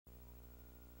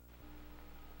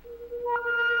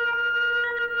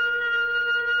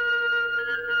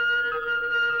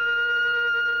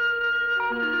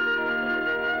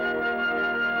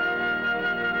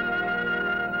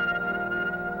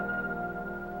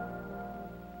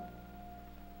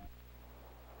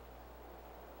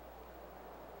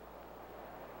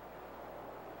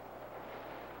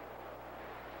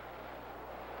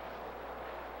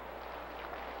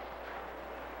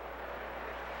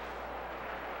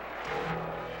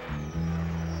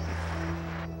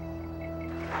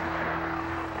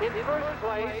In first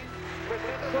place,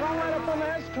 So don't light up on the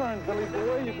S-turn, Billy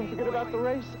boy. You can forget about the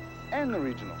race and the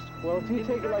regionals. Well, if you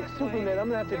take it like Superman, I'm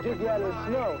gonna have to dig you out of the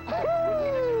snow.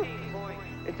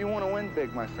 If you want to win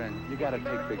big, my friend, you gotta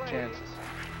take big chances.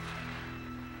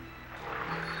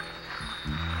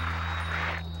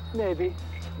 Maybe.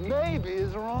 Maybe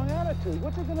is the wrong attitude.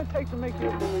 What's it gonna take to make you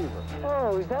a believer?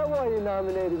 Oh, is that why you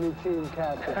nominated me team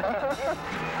captain?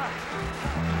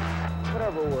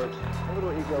 Whatever works. A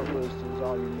little ego boost is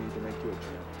all you need to make you a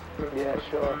champ. Yeah,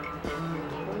 sure.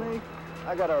 For me,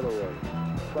 I got other ways.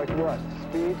 Like what?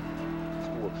 Speed?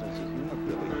 What's sense of humor,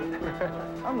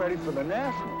 Billy? I'm ready for the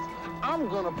Nationals. I'm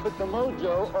gonna put the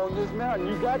mojo on this mountain.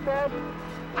 You got that?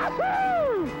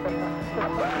 Ahoo!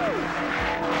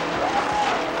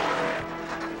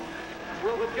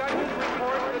 will the judges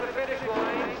report to the finish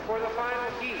line for the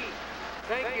final heat?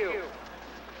 Thank you.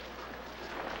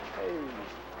 Hey.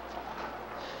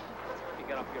 You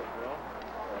got up here, bro.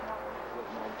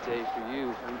 Looking all day for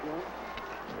you. How you doing?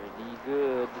 Pretty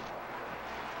good.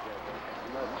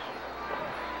 Much.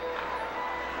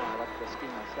 Oh, I like to ski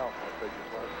myself. I'll break your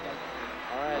heart.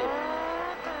 All right.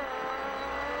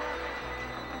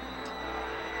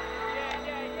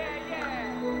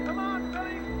 Yeah. Come on,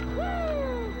 Billy. Woo!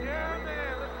 Yeah,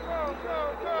 man. Let's go.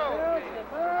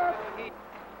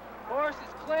 Horse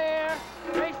is clear.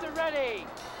 Racer ready.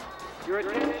 Your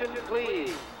attention,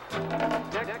 please.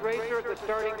 Next racer at the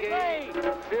starting gate,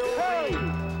 Bill Lee.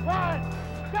 1,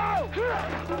 go!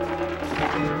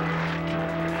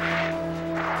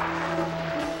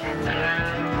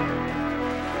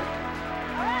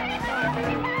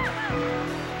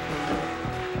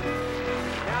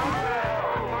 Now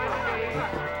final gate,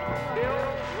 Bill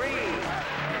Reed.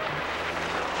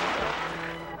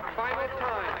 Final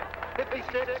time,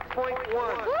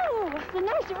 56.1. Woo! It's a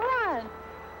nice run.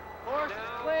 Horse is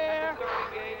clear.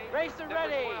 Racer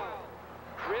ready.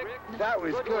 That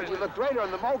was good. You looked great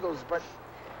on the moguls, but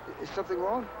is something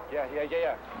wrong? Yeah.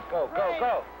 Go.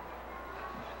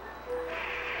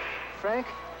 Frank,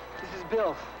 this is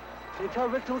Bill. Can you tell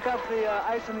Rick to look out for the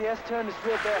ice on the S-turn? It's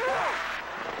real bad.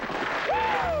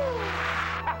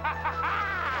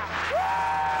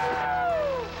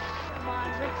 Come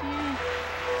on, Richie.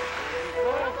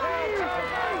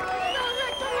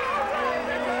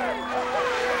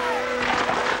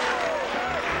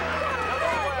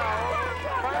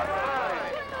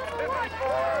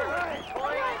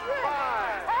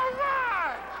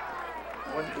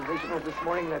 Won the divisionals this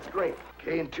morning, that's great.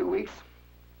 Okay, in 2 weeks,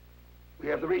 we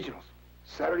have the regionals.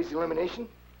 Saturday's the elimination,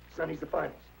 Sunday's the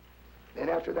finals. Then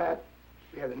after that,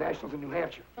 we have the nationals in New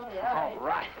Hampshire. All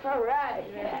right.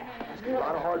 Yeah. It's a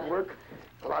lot of hard work,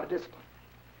 a lot of discipline.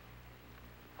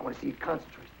 I want to see you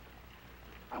concentrate.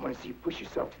 I want to see you push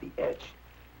yourself to the edge.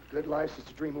 A good life is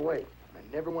to dream away. I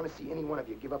never want to see any one of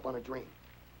you give up on a dream.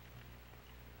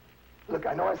 Look,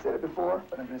 I know I said it before,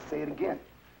 but I'm going to say it again.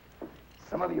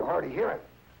 Some of you are hard of hearing.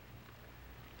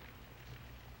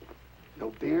 No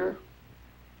beer,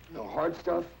 no hard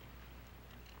stuff,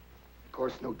 of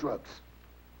course, no drugs.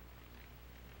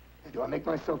 Now, do I make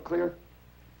myself clear?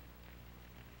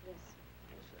 Yes.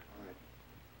 All right.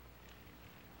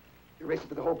 You're racing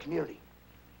for the whole community.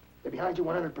 They're behind you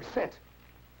 100%. Which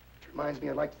reminds me,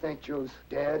 I'd like to thank Joe's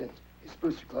dad and his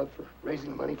booster club for raising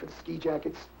the money for the ski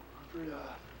jackets, for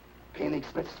paying the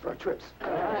expenses for our trips.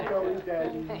 Always,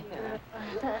 Daddy.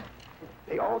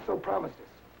 They also promised us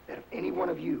that if any one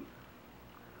of you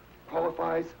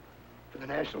qualifies for the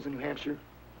Nationals in New Hampshire,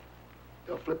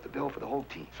 they'll flip the bill for the whole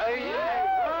team. Hey,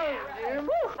 yeah.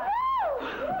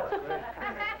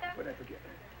 What did I forget?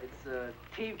 It's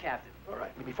team captain. All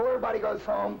right. And before everybody goes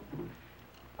home,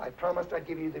 I promised I'd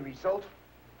give you the result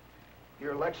of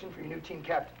your election for your new team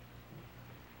captain.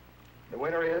 The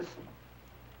winner is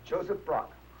Joseph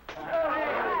Brock.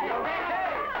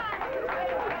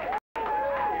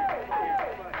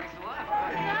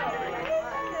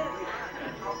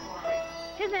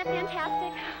 Isn't that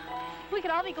fantastic? We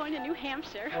could all be going to New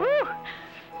Hampshire. Woo!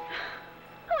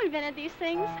 I've invented these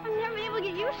things. I've never been able to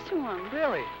get used to them.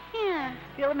 Really? Yeah.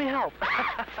 Yeah, let me help.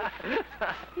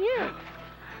 You.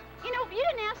 You know, you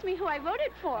didn't ask me who I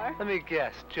voted for. Let me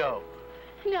guess, Joe.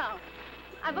 No.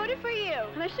 I voted for you,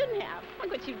 and I shouldn't have. Look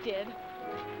what you did.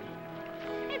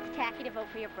 It's tacky to vote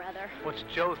for your brother. What's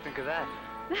Joe think of that?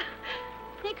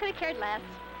 He could have cared less.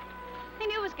 He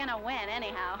knew he was going to win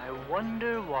anyhow. I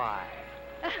wonder why.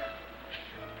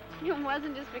 It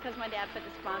wasn't just because my dad put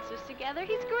the sponsors together.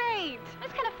 He's great.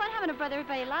 It's kind of fun having a brother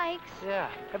everybody likes. Yeah,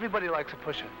 everybody likes a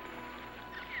pusher.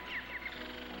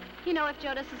 You know, if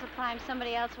Joe doesn't supply him,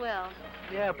 somebody else will.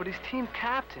 Yeah, but he's team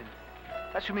captain.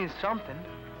 That should mean something.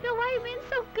 Bill, why are you being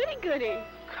so goody-goody?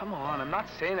 Come on, I'm not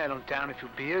saying I don't down a few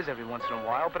beers every once in a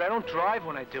while, but I don't drive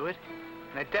when I do it.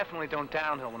 And I definitely don't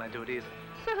downhill when I do it either.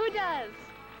 So who does?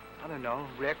 I don't know,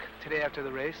 Rick, today after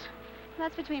the race.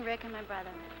 That's between Rick and my brother.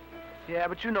 Yeah,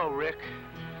 but you know Rick.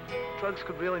 Drugs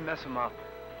could really mess him up.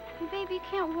 Baby, you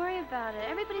can't worry about it.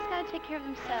 Everybody's got to take care of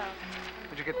themselves.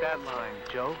 Where'd you get that line,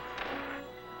 Joe?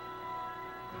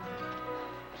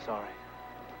 Sorry.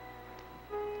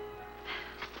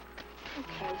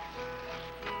 Okay.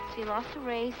 So you lost a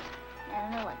race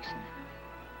and an election.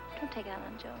 Don't take it out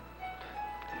on Joe.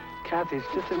 Kathy, it's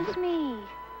just It's just me.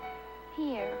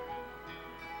 Here.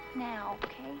 Now,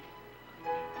 okay?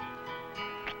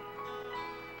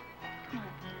 Come on.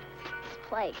 Let's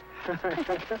play.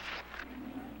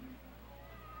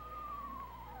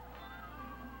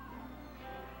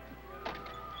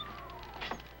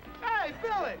 Hey,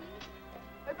 Billy!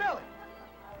 Hey, Billy!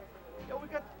 Yo, we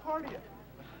got the party up.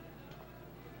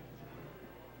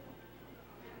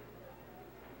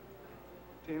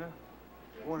 Tina,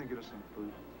 I want to get us some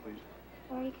food, please.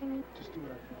 Where are you coming? Just do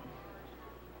what I can.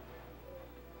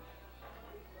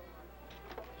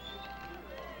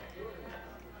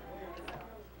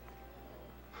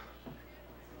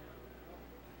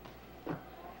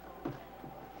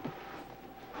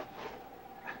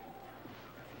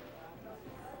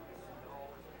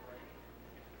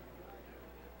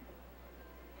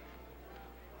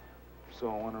 So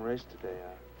I won a race today.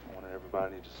 I wanted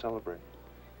everybody to celebrate.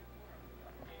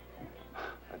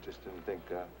 I just didn't think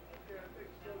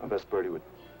my best birdie would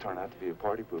turn out to be a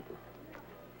party pooper.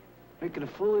 Making a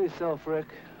fool of yourself, Rick.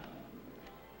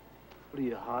 What are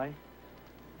you, high?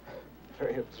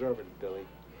 Very observant, Billy.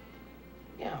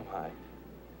 Yeah, I'm high.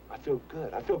 I feel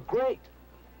good. I feel great.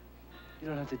 You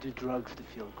don't have to do drugs to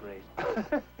feel great.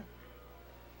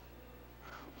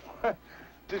 What?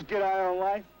 Just get high on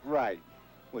life? Right.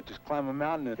 What, just climb a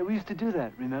mountain and... Yeah, we used to do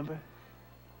that, remember?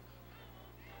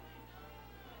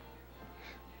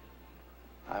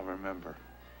 I remember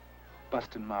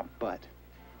busting my butt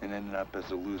and ending up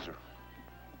as a loser.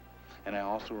 And I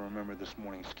also remember this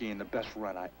morning skiing the best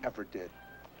run I ever did.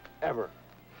 Ever.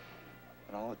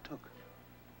 And all it took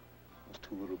was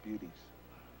two little beauties.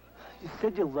 You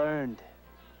said you learned.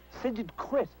 You said you'd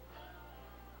quit.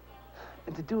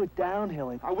 And to do it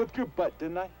downhilling. I whipped your butt,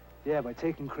 didn't I? Yeah, by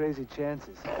taking crazy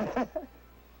chances. I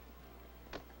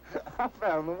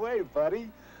found the way,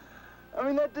 buddy. I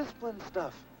mean, that discipline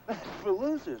stuff, that's for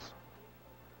losers.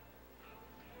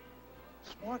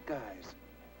 Smart guys,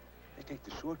 they take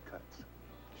the shortcuts.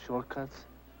 Shortcuts?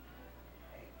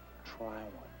 Hey, try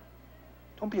one.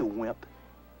 Don't be a wimp.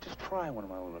 Just try one of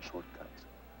my little shortcuts.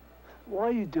 Why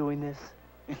are you doing this?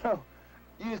 You know,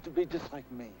 you used to be just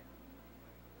like me.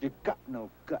 You got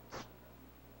no guts.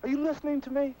 Are you listening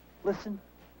to me? Listen?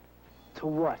 To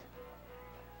what?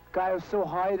 Guy who's so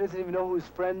high he doesn't even know who his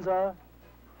friends are?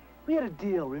 We had a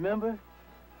deal, remember?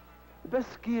 The best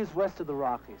skiers west of the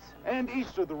Rockies. And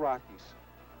east of the Rockies.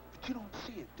 But you don't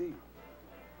see it, do you?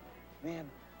 Man,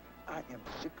 I am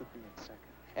sick of being second.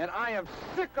 And I am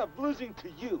sick of losing to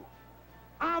you.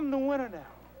 I'm the winner now.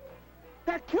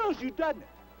 That kills you, doesn't it?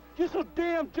 You're so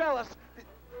damn jealous that...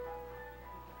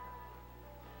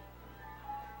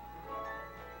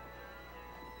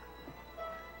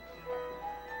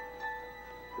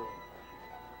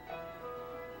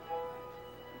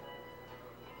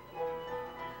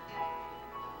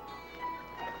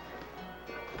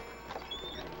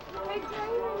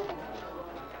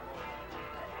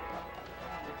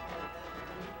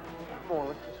 Come on,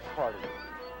 let's just party.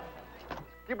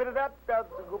 Give it up, that's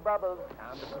the good bubbles.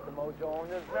 Time to put the mojo on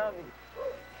this now.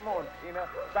 Come on, Tina.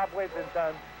 Stop wasting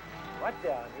time. Right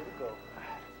down, here we go.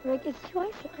 Rick, it's too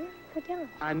icy. I don't go down.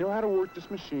 I know how to work this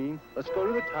machine. Let's go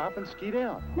to the top and ski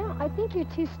down. No, I think you're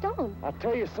too stoned. I'll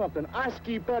tell you something. I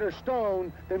ski better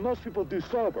stoned than most people do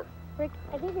sober. Rick,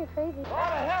 I think you're crazy. What the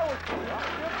hell with you?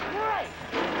 You're great.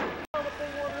 The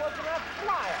thing wasn't working out.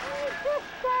 Flyer. Just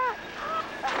stop.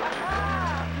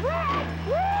 Rick!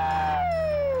 Woo!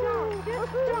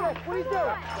 Rick, what are you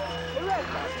doing? Hey, Rick,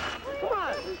 come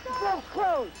on. The boat's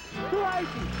closed. Too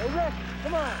icy. Hey, Rick,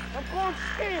 come on. I'm going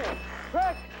skiing.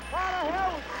 Rick, how the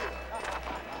hell with you?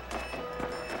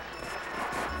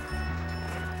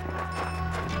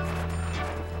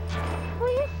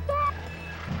 Will you stop?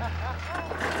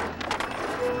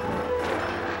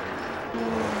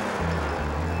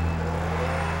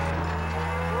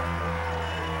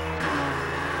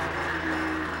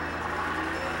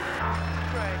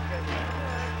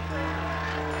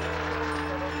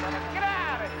 Get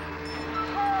out of here.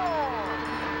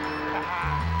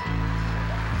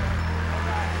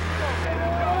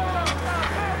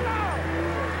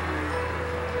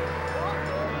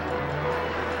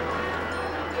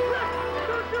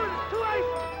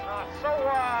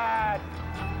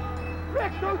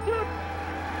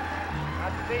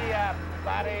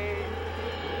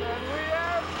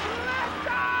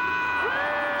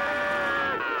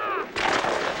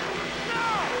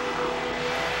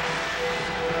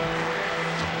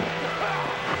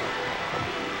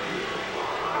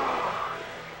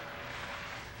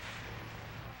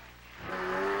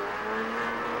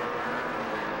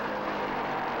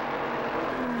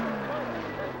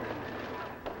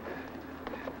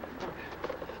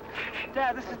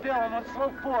 Dad, this is Bill. I'm on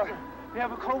slope 4. We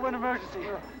have a cold-run emergency.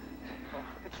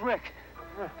 It's Rick.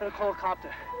 Better call a copter.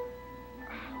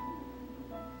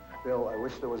 Bill, I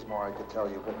wish there was more I could tell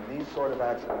you, but in these sort of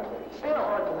accidents, Bill!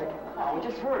 Oh, we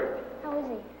just heard. How is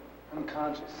he?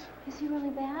 unconscious. Is he really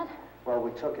bad? Well,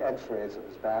 we took x-rays of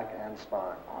his back and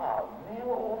spine. Oh, man,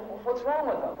 what's wrong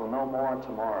with him? We'll know more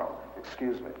tomorrow.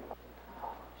 Excuse me.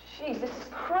 Jeez, this is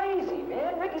crazy,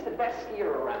 man. Ricky's the best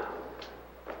skier around.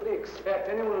 What do you expect?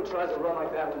 Anyone who tries to run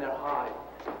like that when they're high.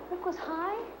 Rick was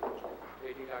high?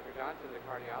 Paging Dr. Johnson to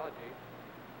cardiology.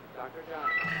 Dr.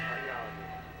 Johnson,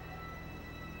 cardiology.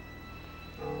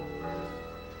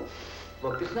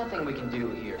 Look, there's nothing we can do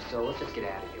here, so let's just get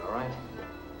out of here, all right?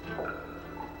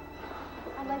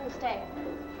 I'd like to stay.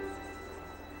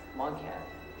 Come on, Cat.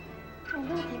 I'm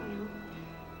gonna take me home.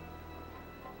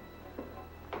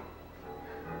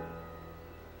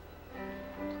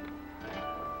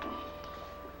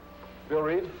 Bill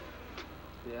Reed?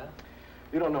 Yeah?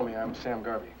 You don't know me. I'm Sam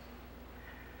Garvey.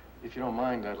 If you don't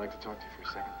mind, I'd like to talk to you for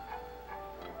a second.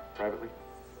 Privately?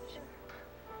 Sure.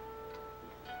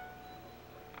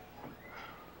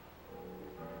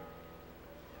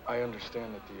 I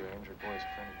understand that the injured boy is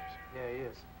a friend of yours. Yeah, he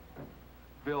is.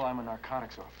 Bill, I'm a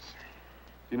narcotics officer.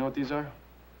 Do you know what these are?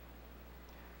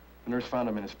 The nurse found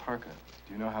him in his parka.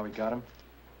 Do you know how he got him?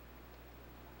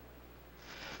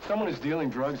 Someone is dealing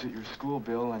drugs at your school,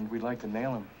 Bill, and we'd like to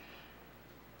nail him.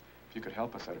 If you could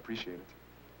help us, I'd appreciate it.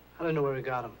 I don't know where we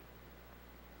got him.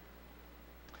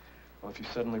 Well, if you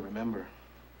suddenly remember,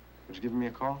 would you give me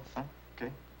a call, huh?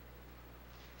 Okay?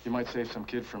 You might save some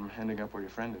kid from ending up where your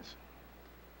friend is.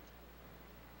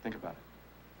 Think about it.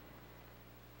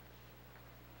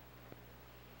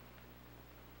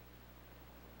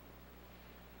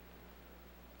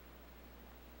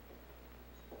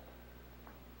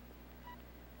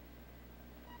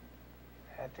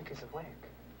 I think he's awake.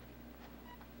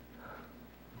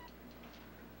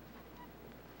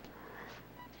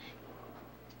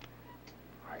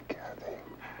 Hi, Kathy.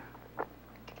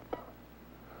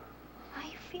 How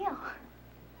you feel?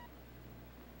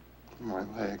 My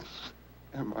legs.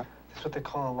 Am I? That's what they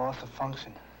call a loss of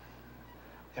function.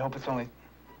 They hope it's only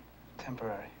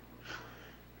temporary.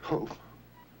 Hope.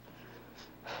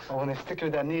 Well, when they stick you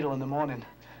with that needle in the morning,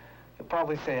 they'll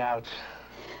probably say, ouch.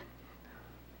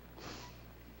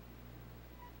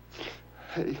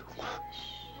 Hey.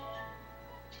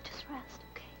 Just rest,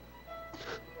 okay?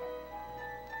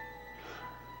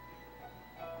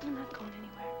 I'm not going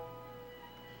anywhere.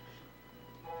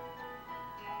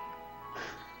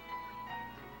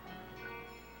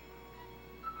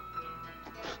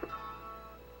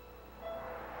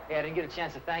 Hey, I didn't get a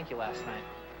chance to thank you last night.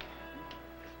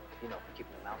 You know, for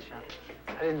keeping your mouth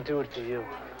shut. I didn't do it for you.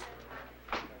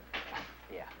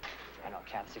 Yeah, I know,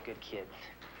 Cat's a good kid.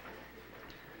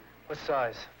 What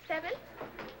size? 7?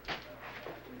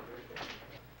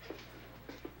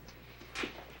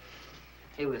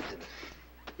 Hey, listen,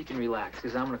 you can relax,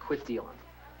 because I'm going to quit dealing.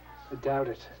 I doubt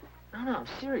it. No, I'm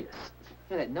serious.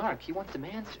 Yeah, that narc, he wants some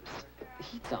answers. The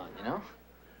heat's on, you know?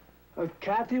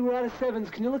 Kathy, we're out of 7s.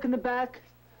 Can you look in the back?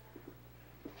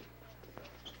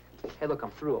 Hey, look,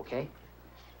 I'm through, okay?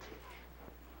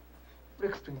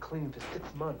 Rick's been clean for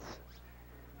 6 months.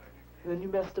 And then you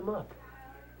messed him up.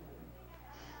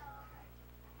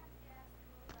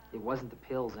 It wasn't the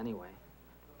pills, anyway.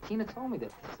 Tina told me that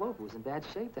the slope was in bad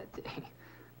shape that day.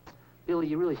 Billy,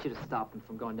 you really should have stopped him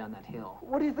from going down that hill.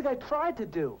 What do you think I tried to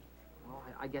do? Well,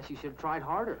 I guess you should have tried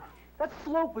harder. That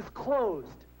slope was closed.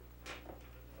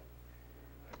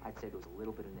 I'd say there was a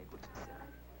little bit of negligence there.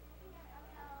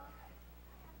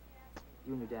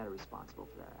 You and your dad are responsible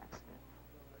for that accident.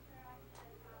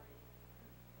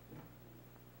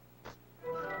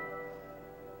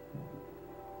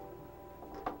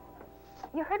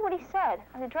 You heard what he said.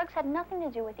 The drugs had nothing to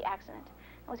do with the accident.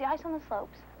 It was the ice on the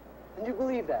slopes. And you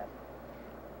believe that?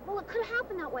 Well, it could have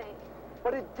happened that way.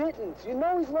 But it didn't. You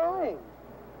know he's lying.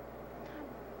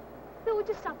 Bill, would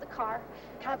you stop the car?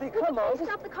 Kathy, Would come you on. please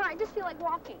stop the car? I just feel like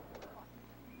walking.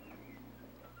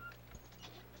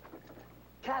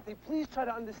 Kathy, please try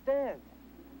to understand.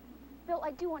 Bill,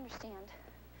 I do understand.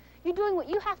 You're doing what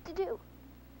you have to do.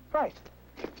 Right.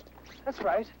 That's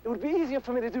right. It would be easier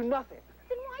for me to do nothing.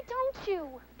 Then why don't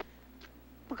you?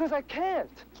 Because I can't.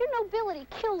 Your nobility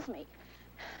kills me.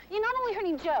 You not only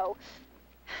hurting Joe,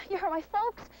 you hurt my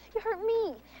folks, you hurt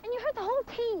me, and you hurt the whole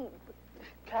team.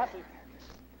 Kathy,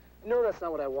 you know that's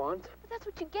not what I want. But that's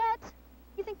what you get.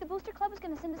 You think the Booster Club is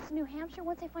going to send us to New Hampshire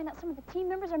once they find out some of the team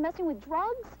members are messing with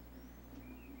drugs?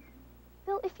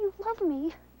 Bill, if you love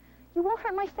me, you won't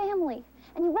hurt my family,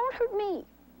 and you won't hurt me.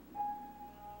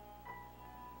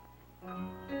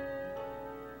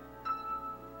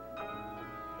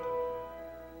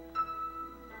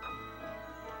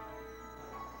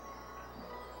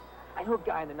 I knew a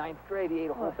guy in the 9th grade, he ate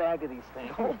a whole bag of these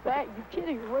things. A whole bag? You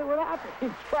kidding? What happened? He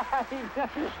tried.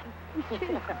 You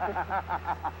kidding?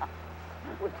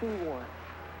 What's he want?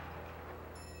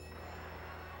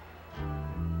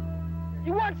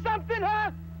 You want something,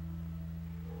 huh?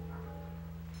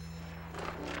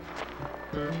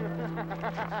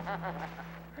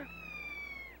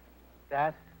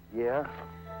 Dad? Yeah?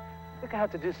 I think I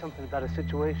have to do something about a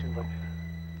situation, but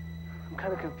I'm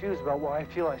kind of confused about why I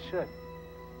feel I should.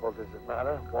 Well, does it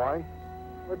matter? Why?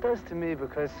 Well, it does to me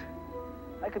because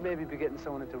I could maybe be getting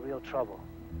someone into real trouble.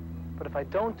 But if I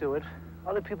don't do it,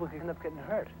 other people could end up getting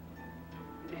hurt.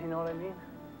 You know what I mean?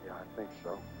 Yeah, I think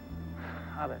so.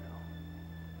 I don't know.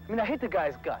 I mean, I hate the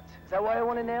guy's guts. Is that why I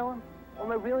want to nail him? Or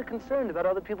am I really concerned about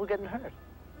other people getting hurt?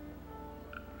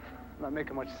 I'm not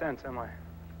making much sense, am I?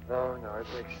 No, it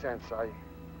makes sense. I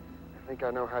think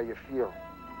I know how you feel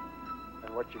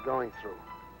and what you're going through.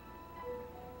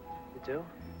 You do?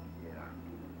 Yeah.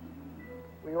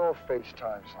 We all face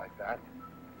times like that.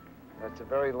 That's a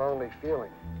very lonely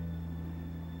feeling.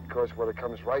 Because what it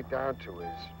comes right down to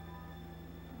is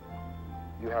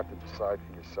you have to decide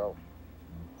for yourself.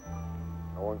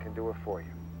 No one can do it for you.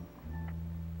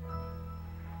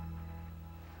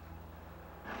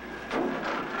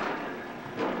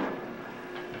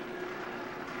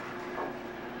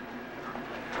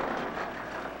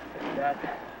 Dad.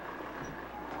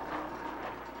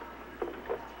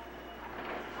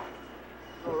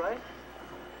 All right?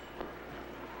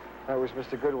 That was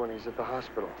Mr. Goodwin. He's at the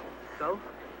hospital. So?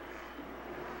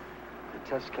 The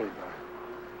test came back.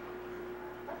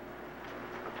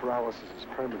 The paralysis is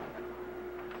permanent.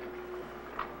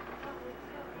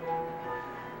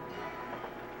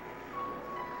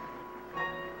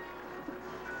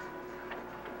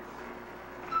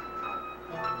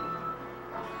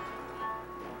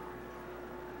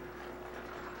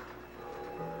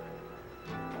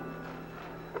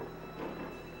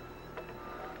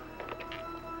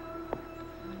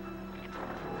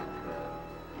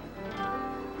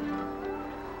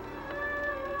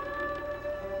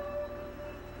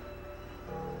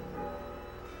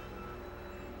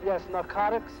 Yes,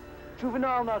 narcotics.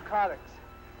 Juvenile narcotics.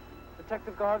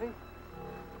 Detective Garvey?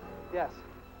 Yes.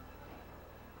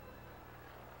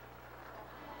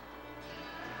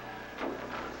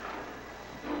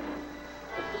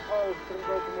 Mr. Paulist, couldn't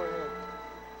break him more here.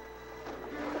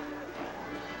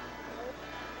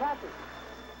 Kathy.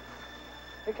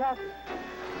 Hey, Kathy.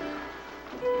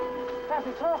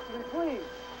 Kathy, talk to me, please.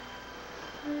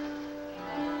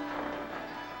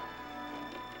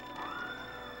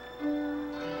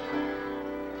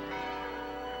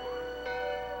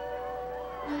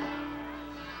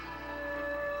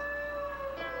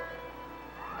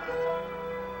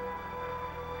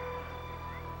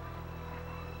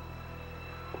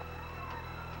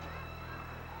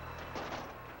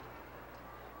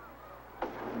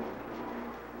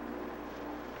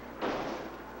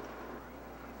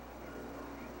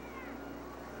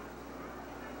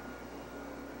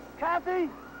 Kathy!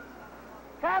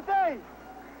 Kathy!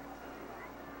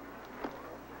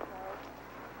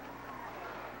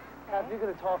 Kathy, you're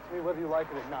gonna talk to me whether you like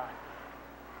it or not.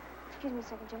 Excuse me a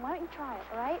second, Jim. Why don't you try it,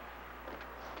 all right?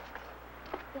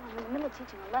 Bill, I'm in the middle of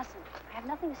teaching a lesson. I have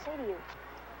nothing to say to you.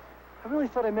 I really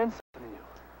thought I meant something to you.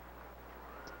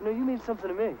 You know, you mean something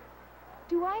to me.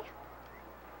 Do I?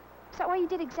 Is that why you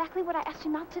did exactly what I asked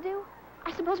you not to do?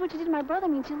 I suppose what you did to my brother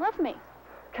means you love me.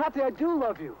 Kathy, I do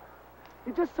love you.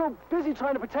 You're just so busy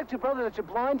trying to protect your brother that you're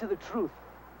blind to the truth.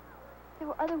 There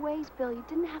were other ways, Bill. You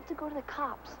didn't have to go to the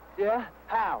cops. Yeah?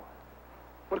 How?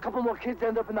 Would a couple more kids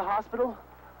end up in the hospital?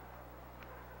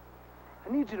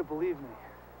 I need you to believe me.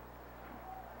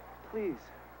 Please.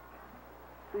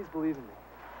 Please believe in me.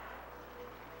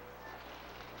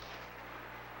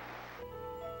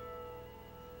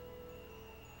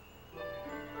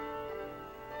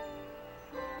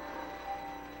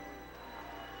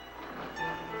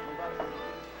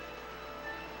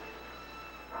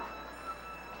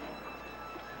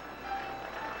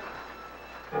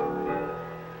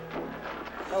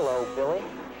 Hello, Billy.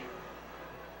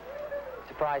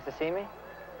 Surprised to see me?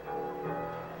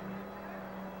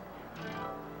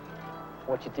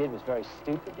 What you did was very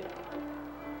stupid, you know.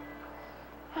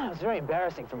 It was very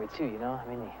embarrassing for me, too, you know. I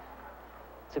mean, they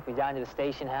took me down to the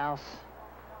station house.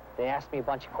 They asked me a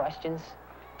bunch of questions.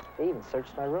 They even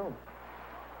searched my room.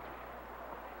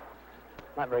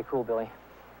 Not very cool, Billy.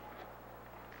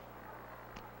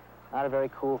 Not a very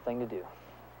cool thing to do.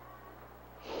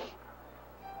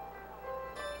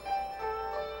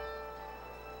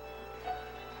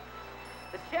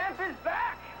 The champ is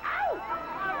back! Ow!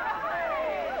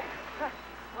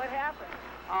 What happened?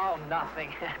 Oh,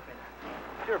 nothing happened.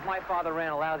 Sure, if my father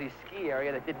ran a lousy ski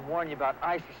area that didn't warn you about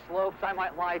icy slopes, I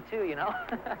might lie too, you know?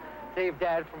 Save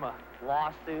Dad from a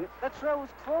lawsuit. That trail was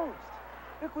closed.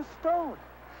 It was stone.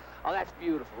 Oh, that's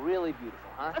beautiful, really beautiful,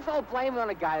 huh? Let's all blame it on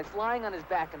a guy that's lying on his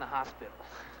back in the hospital.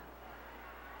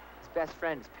 His best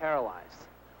friend is paralyzed.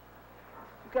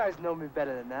 You guys know me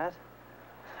better than that.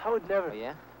 I would never. Oh,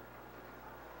 yeah?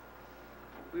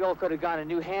 We all could have gone to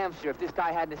New Hampshire if this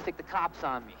guy hadn't stick the cops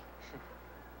on me.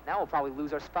 Now we'll probably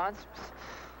lose our sponsors.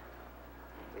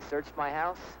 They searched my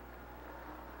house.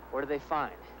 What did they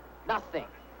find? Nothing.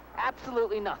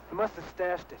 Absolutely nothing. They must have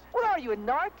stashed it. What are you, a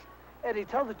narc? Eddie,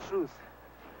 tell the truth.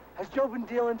 Has Joe been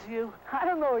dealing to you? I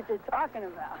don't know what you're talking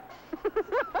about.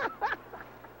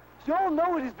 You all know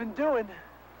what he's been doing.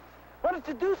 Why don't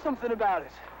you do something about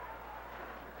it?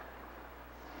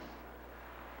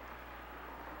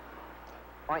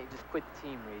 Why don't you just quit the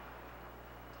team, Reed?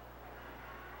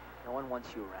 No one wants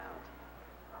you around.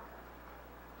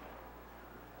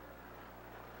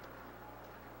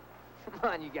 Come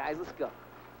on, you guys, let's go.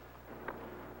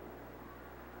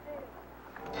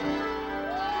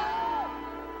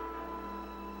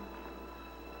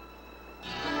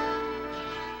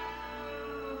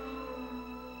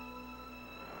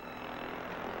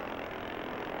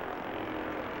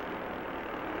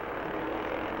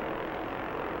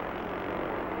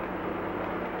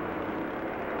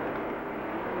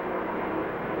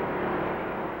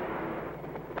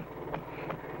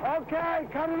 Okay,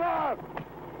 cut it off.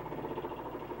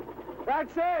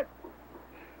 That's it.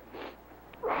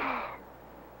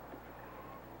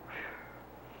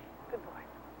 Good boy.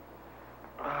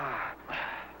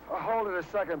 Hold it a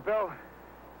second, Bill.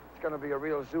 It's going to be a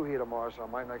real zoo here tomorrow, so I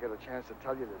might not get a chance to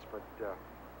tell you this, but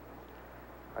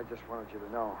I just wanted you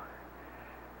to know.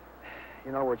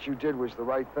 You know, what you did was the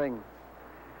right thing.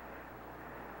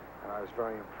 And I was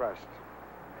very impressed.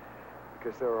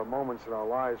 Because there are moments in our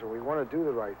lives where we want to do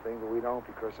the right thing, but we don't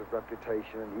because of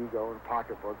reputation and ego and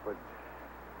pocketbook. But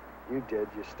you did.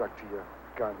 You stuck to your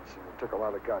guns, and it took a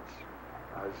lot of guts.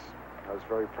 I was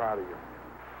very proud of you.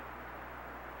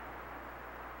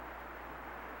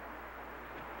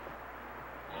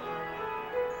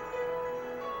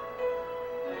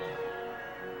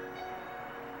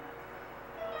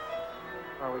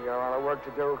 Well, we got a lot of work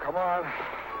to do. Come on.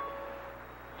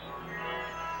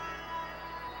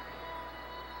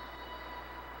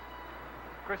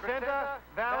 Crescenta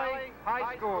Valley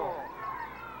High School,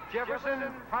 Jefferson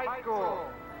High School,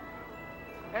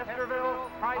 Esterville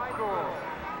High School,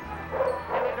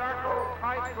 Anadarko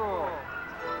High School,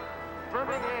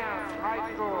 Birmingham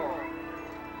High School.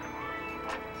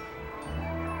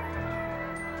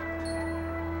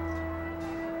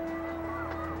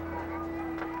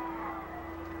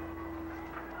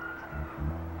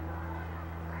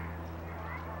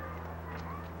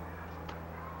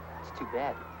 It's too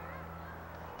bad.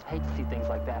 I hate to see things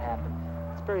like that happen.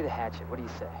 Let's bury the hatchet. What do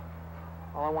you say?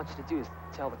 All I want you to do is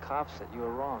tell the cops that you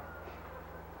were wrong.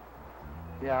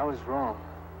 Yeah, I was wrong.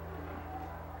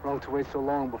 Wrong to wait so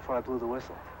long before I blew the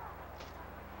whistle.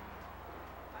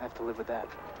 I have to live with that.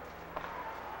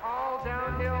 All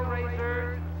downhill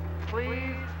racers,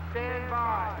 please stand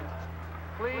by.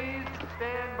 Please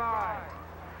stand by.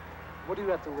 What do you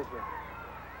have to live with?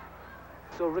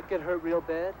 So Rick get hurt real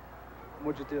bad? And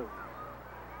what'd you do?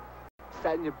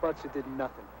 Sat in your butts, you did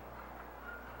nothing.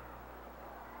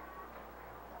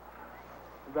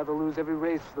 I'd rather lose every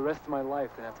race for the rest of my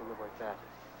life than have to live like that.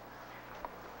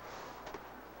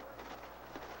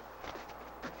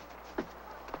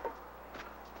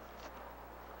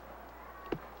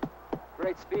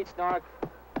 Great speech, Narc.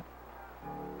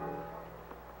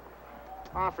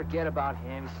 Oh, forget about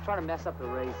him. He's trying to mess up the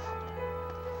race.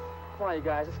 Come on, you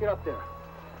guys, let's get up there.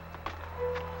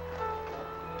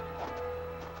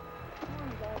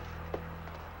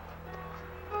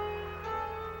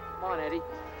 Come on, Eddie.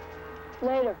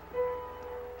 Later.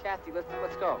 Kathy,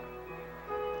 let's go.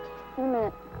 In a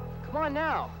minute. Come on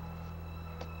now.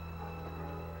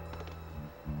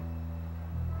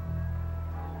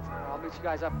 I'll meet you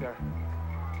guys up there.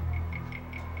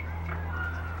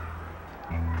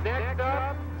 Next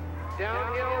up,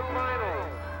 downhill final.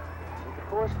 Is the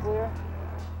course clear?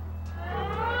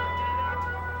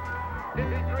 This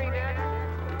is green X,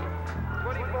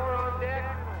 24 on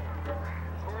deck.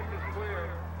 Course is clear.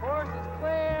 Course is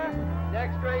clear.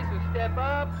 Next race is step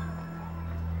up.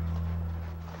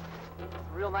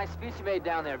 A real nice speech you made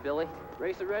down there, Billy.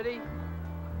 Racer ready?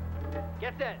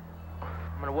 Get set.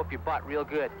 I'm gonna whoop your butt real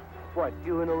good. What,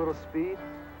 you in a little speed?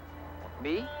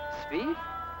 Me? Speed?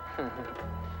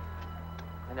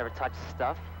 I never touch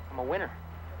stuff. I'm a winner.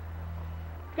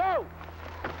 Go!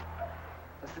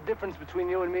 That's the difference between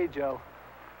you and me, Joe.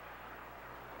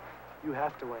 You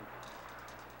have to win.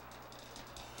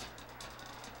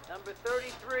 Number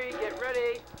 33, get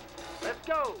ready. Let's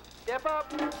go. Step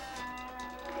up.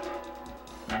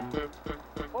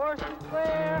 Horse is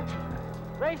clear.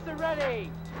 Racer ready.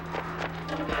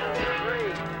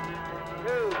 3,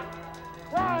 2,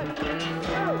 1,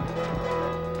 go.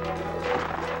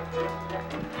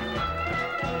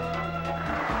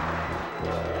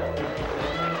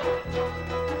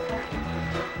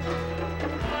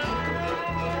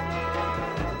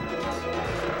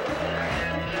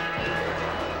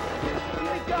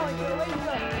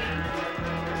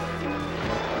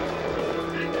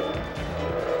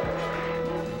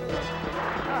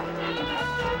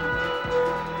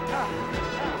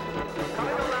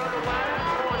 coming around the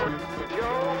last corner,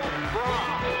 Joe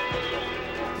Brock.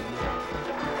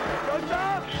 Go,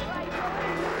 Joe.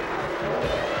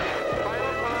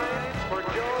 Final time for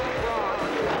Joe Brock,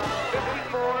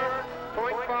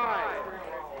 54.5.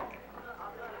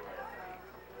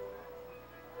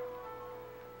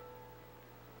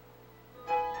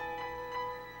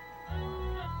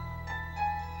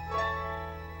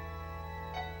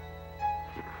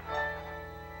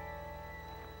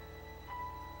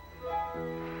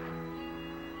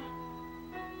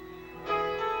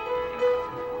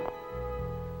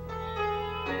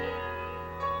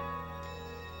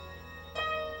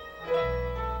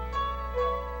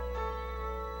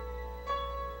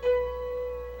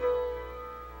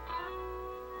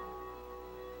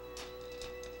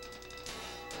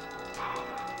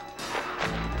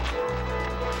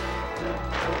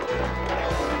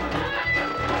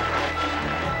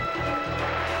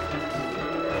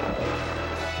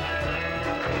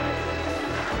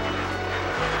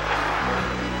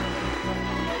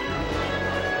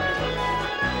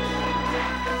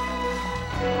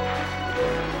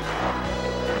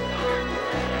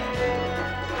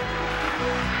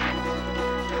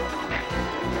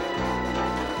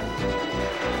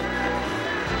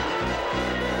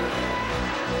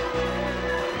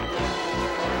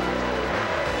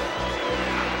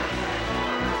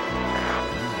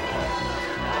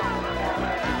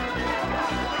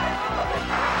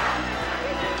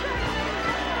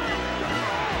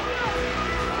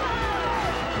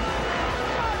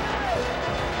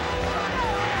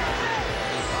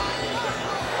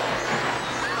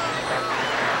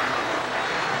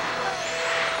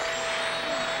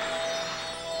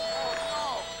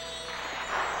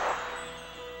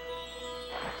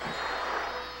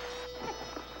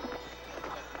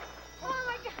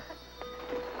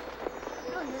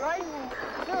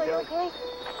 Billy, okay?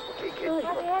 Okay, kid.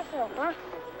 How'd the air feel, huh?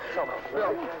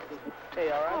 Bill, Hey,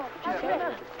 all right? How'd it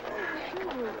feel?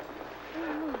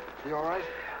 You all right?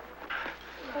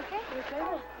 Okay? You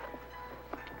okay?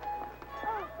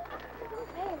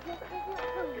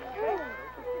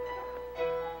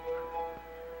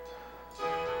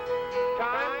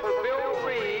 Time for Bill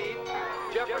Reed,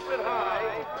 Jefferson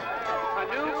High, a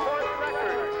new